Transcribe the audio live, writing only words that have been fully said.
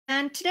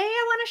And today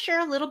I want to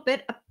share a little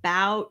bit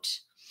about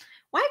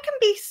why it can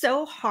be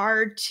so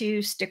hard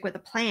to stick with a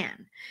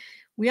plan.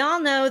 We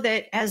all know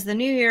that as the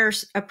new year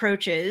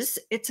approaches,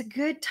 it's a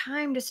good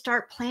time to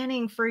start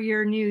planning for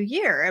your new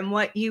year and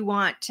what you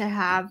want to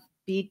have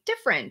be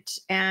different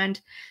and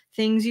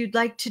things you'd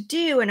like to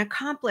do and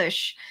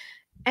accomplish.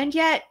 And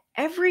yet,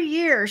 every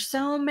year,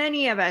 so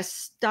many of us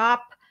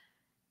stop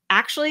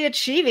actually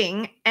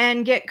achieving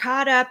and get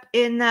caught up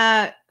in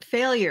the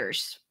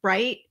failures,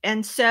 right?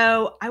 And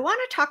so I want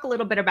to talk a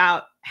little bit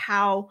about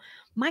how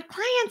my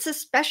clients,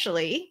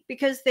 especially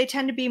because they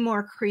tend to be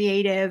more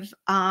creative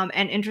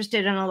and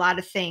interested in a lot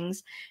of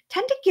things,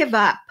 tend to give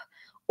up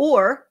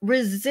or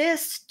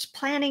resist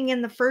planning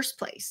in the first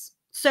place.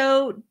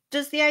 So,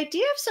 does the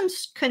idea of some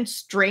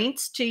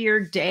constraints to your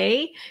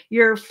day,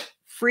 your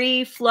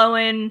free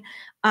flowing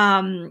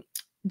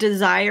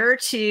desire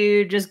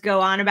to just go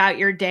on about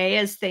your day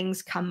as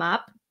things come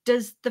up,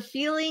 does the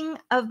feeling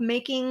of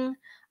making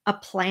a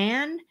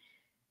plan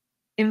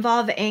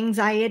involve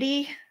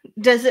anxiety?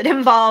 Does it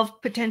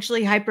involve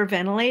potentially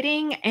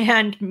hyperventilating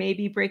and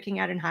maybe breaking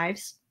out in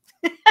hives?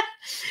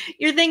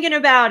 You're thinking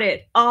about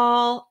it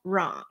all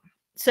wrong.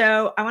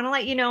 So, I want to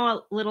let you know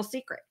a little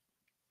secret.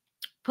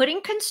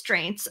 Putting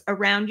constraints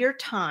around your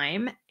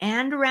time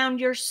and around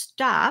your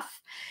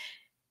stuff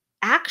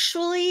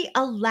actually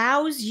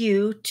allows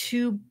you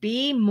to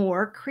be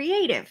more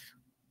creative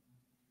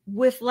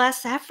with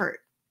less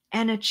effort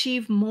and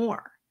achieve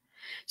more.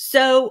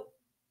 So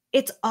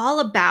it's all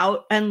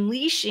about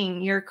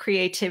unleashing your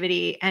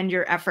creativity and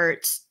your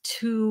efforts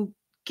to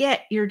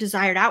get your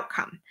desired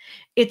outcome.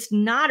 It's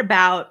not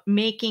about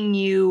making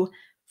you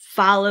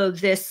follow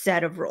this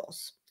set of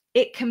rules.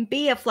 It can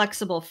be a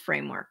flexible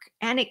framework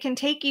and it can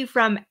take you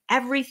from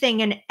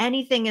everything and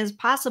anything is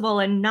possible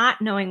and not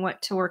knowing what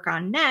to work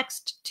on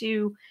next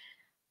to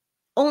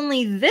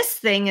only this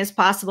thing is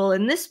possible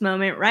in this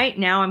moment right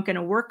now. I'm going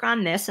to work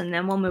on this and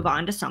then we'll move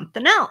on to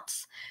something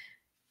else.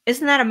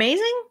 Isn't that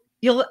amazing?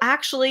 You'll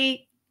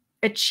actually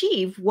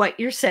achieve what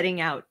you're setting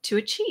out to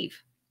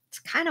achieve. It's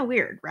kind of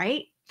weird,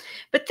 right?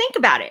 But think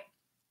about it.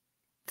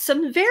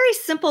 Some very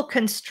simple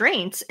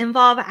constraints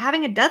involve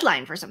having a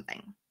deadline for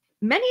something.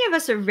 Many of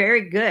us are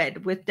very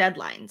good with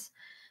deadlines.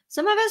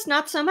 Some of us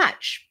not so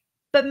much,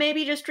 but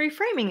maybe just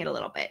reframing it a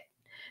little bit.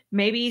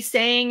 Maybe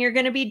saying you're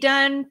going to be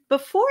done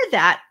before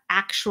that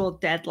actual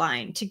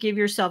deadline to give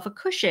yourself a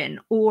cushion.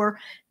 Or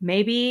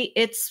maybe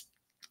it's,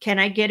 can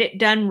I get it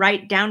done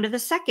right down to the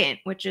second,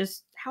 which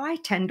is how I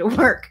tend to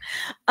work.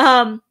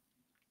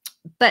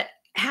 But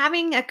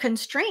having a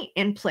constraint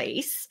in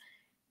place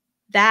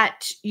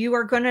that you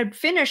are going to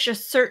finish a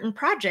certain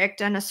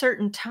project in a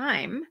certain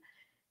time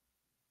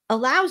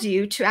allows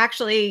you to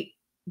actually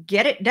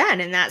get it done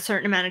in that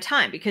certain amount of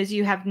time because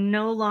you have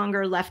no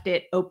longer left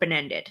it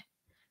open-ended.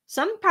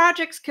 Some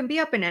projects can be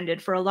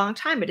open-ended for a long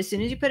time, but as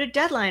soon as you put a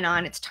deadline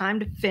on, it's time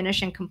to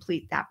finish and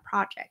complete that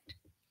project.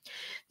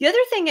 The other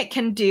thing it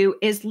can do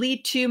is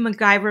lead to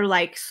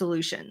MacGyver-like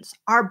solutions.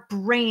 Our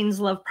brains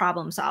love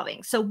problem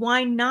solving, so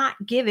why not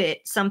give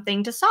it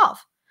something to solve?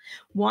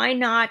 Why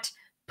not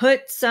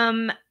put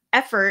some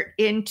effort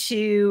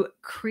into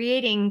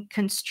creating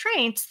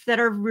constraints that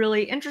are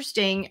really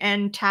interesting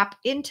and tap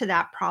into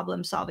that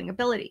problem-solving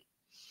ability?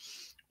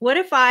 What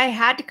if I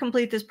had to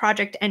complete this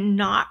project and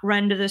not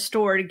run to the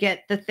store to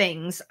get the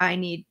things I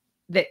need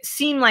that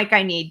seem like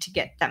I need to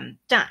get them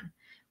done?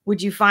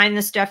 Would you find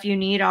the stuff you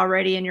need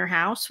already in your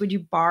house? Would you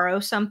borrow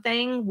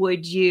something?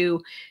 Would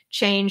you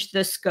change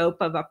the scope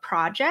of a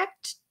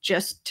project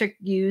just to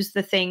use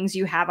the things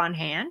you have on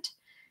hand?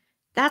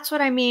 That's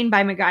what I mean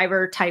by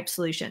MacGyver type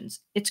solutions.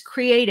 It's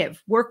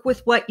creative. Work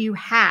with what you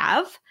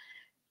have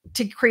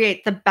to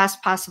create the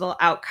best possible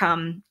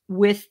outcome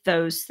with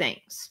those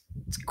things.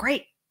 It's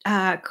great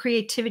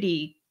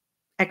creativity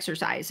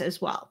exercise as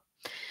well.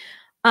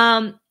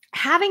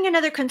 Having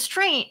another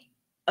constraint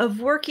of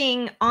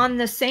working on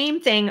the same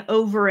thing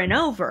over and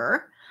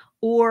over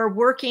or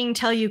working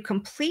till you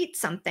complete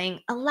something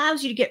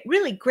allows you to get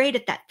really great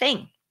at that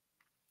thing.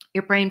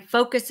 Your brain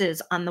focuses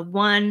on the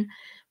one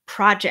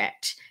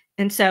project.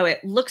 And so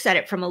it looks at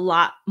it from a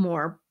lot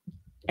more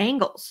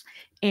angles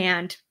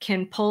and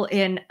can pull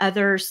in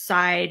other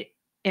side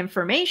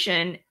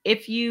information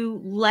if you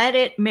let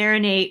it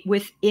marinate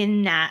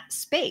within that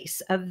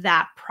space of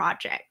that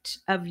project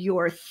of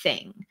your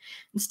thing.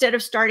 Instead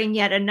of starting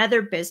yet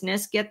another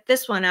business, get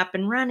this one up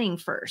and running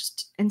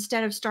first.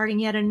 Instead of starting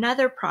yet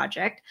another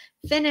project,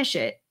 finish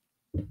it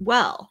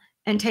well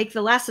and take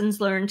the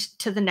lessons learned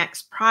to the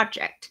next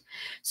project.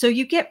 So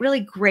you get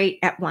really great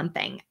at one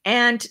thing.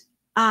 And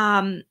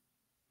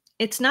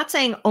it's not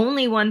saying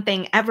only one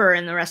thing ever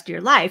in the rest of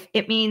your life.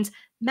 It means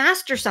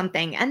master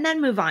something and then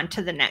move on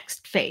to the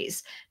next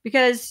phase,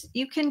 because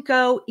you can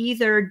go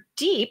either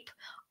deep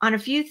on a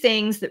few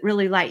things that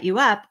really light you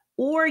up,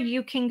 or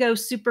you can go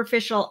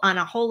superficial on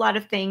a whole lot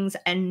of things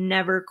and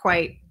never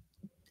quite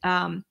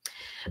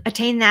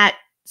attain that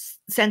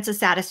sense of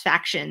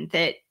satisfaction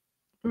that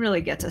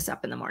really gets us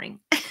up in the morning.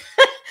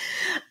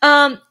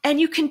 And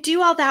you can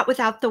do all that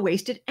without the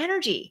wasted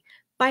energy.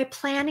 By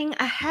planning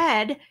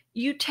ahead,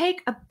 you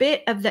take a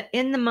bit of the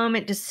in the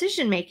moment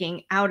decision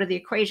making out of the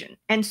equation.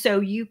 And so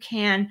you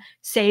can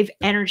save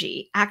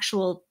energy,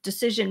 actual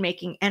decision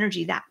making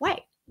energy that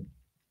way.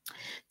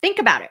 Think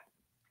about it.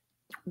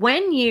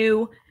 When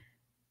you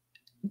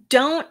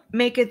don't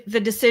make it the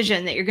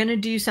decision that you're going to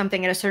do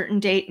something at a certain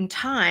date and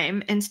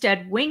time,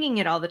 instead winging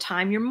it all the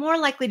time, you're more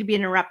likely to be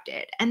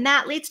interrupted. And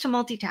that leads to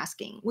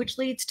multitasking, which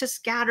leads to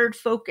scattered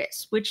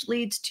focus, which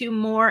leads to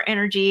more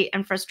energy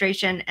and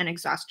frustration and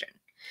exhaustion.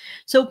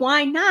 So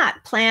why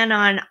not plan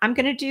on, I'm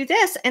going to do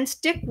this, and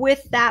stick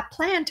with that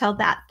plan till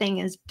that thing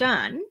is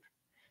done,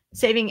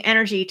 saving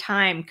energy,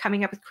 time,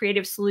 coming up with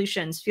creative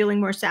solutions,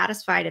 feeling more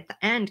satisfied at the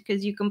end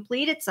because you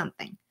completed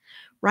something,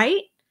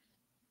 right?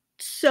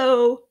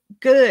 So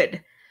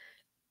good.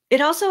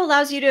 It also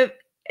allows you to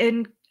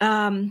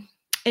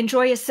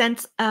enjoy a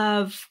sense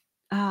of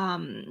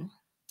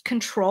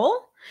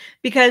control,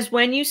 because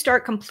when you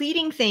start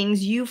completing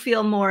things, you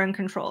feel more in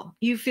control.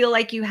 You feel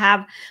like you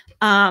have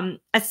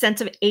a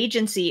sense of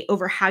agency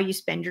over how you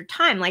spend your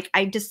time. Like,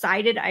 I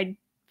decided I'd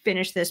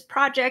finish this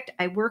project.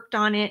 I worked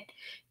on it.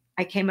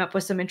 I came up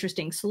with some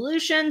interesting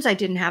solutions. I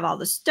didn't have all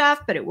the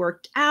stuff, but it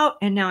worked out.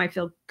 And now I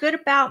feel good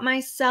about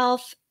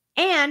myself.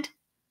 And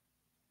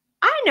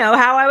I know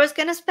how I was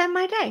going to spend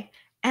my day.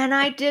 And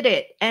I did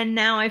it. And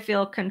now I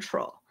feel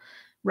control,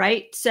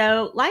 right?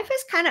 So life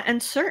is kind of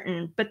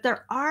uncertain, but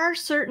there are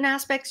certain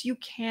aspects you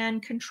can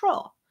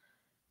control.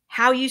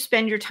 How you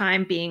spend your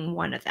time being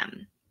one of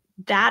them.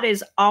 That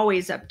is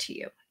always up to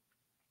you.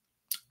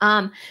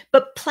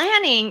 But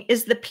planning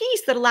is the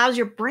piece that allows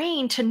your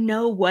brain to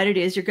know what it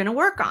is you're going to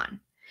work on.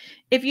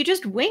 If you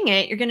just wing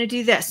it, you're going to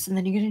do this, and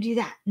then you're going to do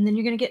that, and then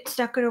you're going to get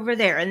stuck over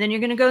there, and then you're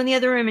going to go in the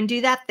other room and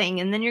do that thing,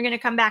 and then you're going to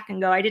come back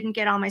and go, I didn't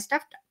get all my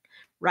stuff done,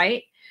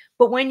 right?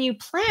 But when you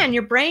plan,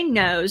 your brain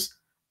knows,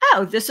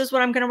 oh, this is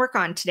what I'm going to work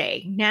on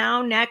today.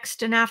 Now,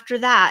 next, and after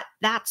that,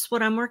 that's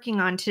what I'm working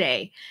on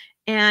today.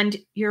 And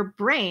your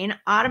brain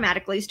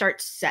automatically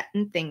starts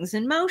setting things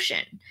in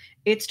motion.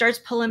 It starts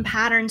pulling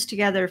patterns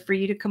together for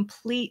you to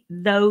complete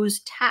those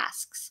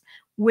tasks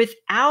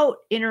without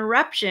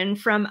interruption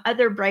from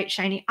other bright,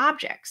 shiny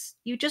objects.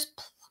 You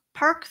just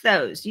park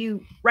those.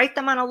 You write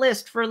them on a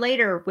list for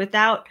later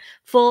without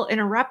full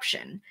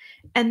interruption.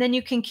 And then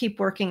you can keep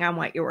working on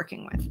what you're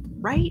working with,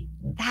 right?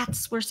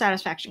 That's where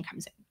satisfaction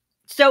comes in.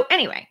 So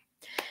anyway,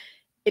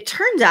 it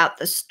turns out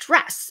the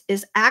stress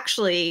is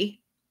actually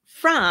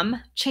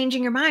from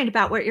changing your mind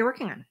about what you're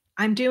working on.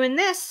 I'm doing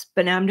this,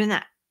 but now I'm doing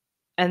that.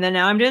 And then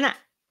now I'm doing that.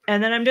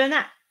 And then I'm doing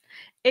that.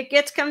 It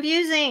gets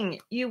confusing.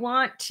 You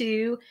want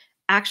to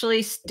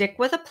actually stick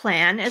with a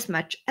plan as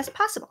much as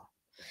possible.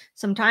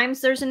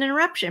 Sometimes there's an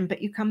interruption,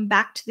 but you come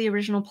back to the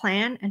original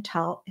plan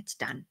until it's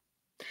done.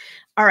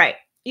 All right.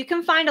 You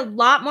can find a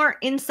lot more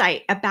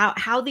insight about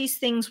how these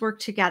things work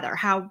together,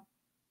 how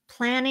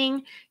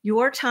planning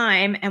your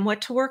time and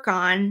what to work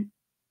on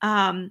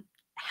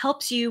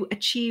helps you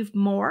achieve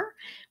more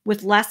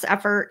with less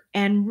effort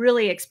and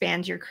really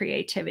expands your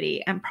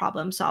creativity and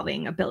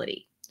problem-solving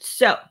ability.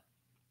 So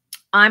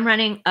I'm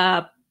running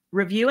a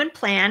review and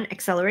plan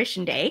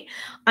acceleration day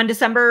on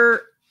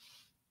December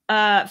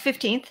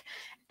 15th.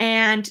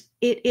 And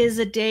it is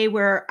a day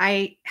where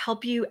I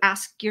help you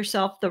ask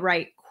yourself the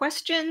right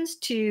questions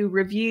to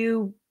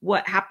review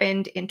what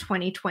happened in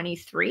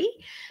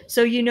 2023.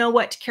 So you know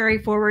what to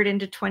carry forward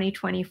into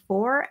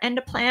 2024, and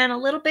to plan a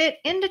little bit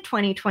into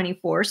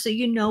 2024 so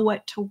you know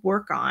what to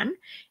work on.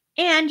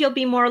 And you'll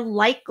be more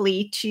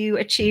likely to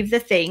achieve the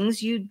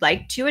things you'd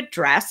like to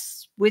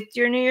address with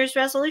your New Year's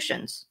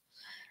resolutions.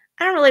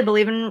 I don't really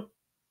believe in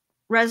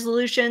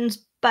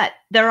resolutions, but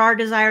there are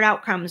desired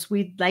outcomes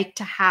we'd like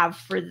to have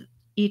for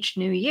each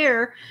new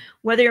year,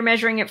 whether you're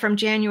measuring it from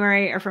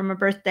January or from a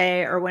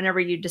birthday or whenever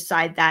you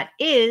decide that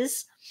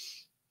is.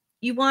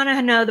 You want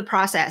to know the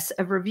process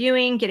of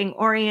reviewing, getting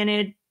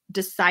oriented,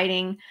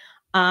 deciding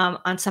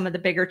on some of the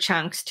bigger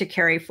chunks to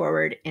carry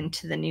forward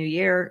into the new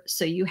year,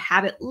 so you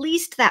have at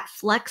least that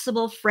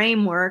flexible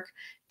framework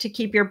to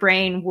keep your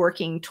brain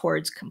working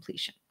towards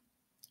completion.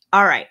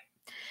 All right.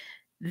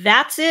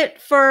 That's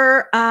it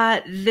for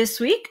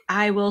this week.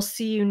 I will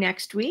see you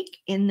next week.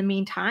 In the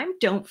meantime,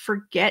 don't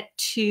forget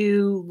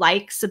to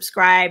like,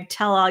 subscribe,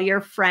 tell all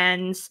your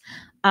friends,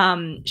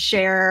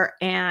 share,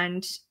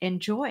 and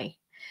enjoy.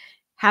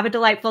 Have a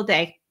delightful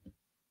day.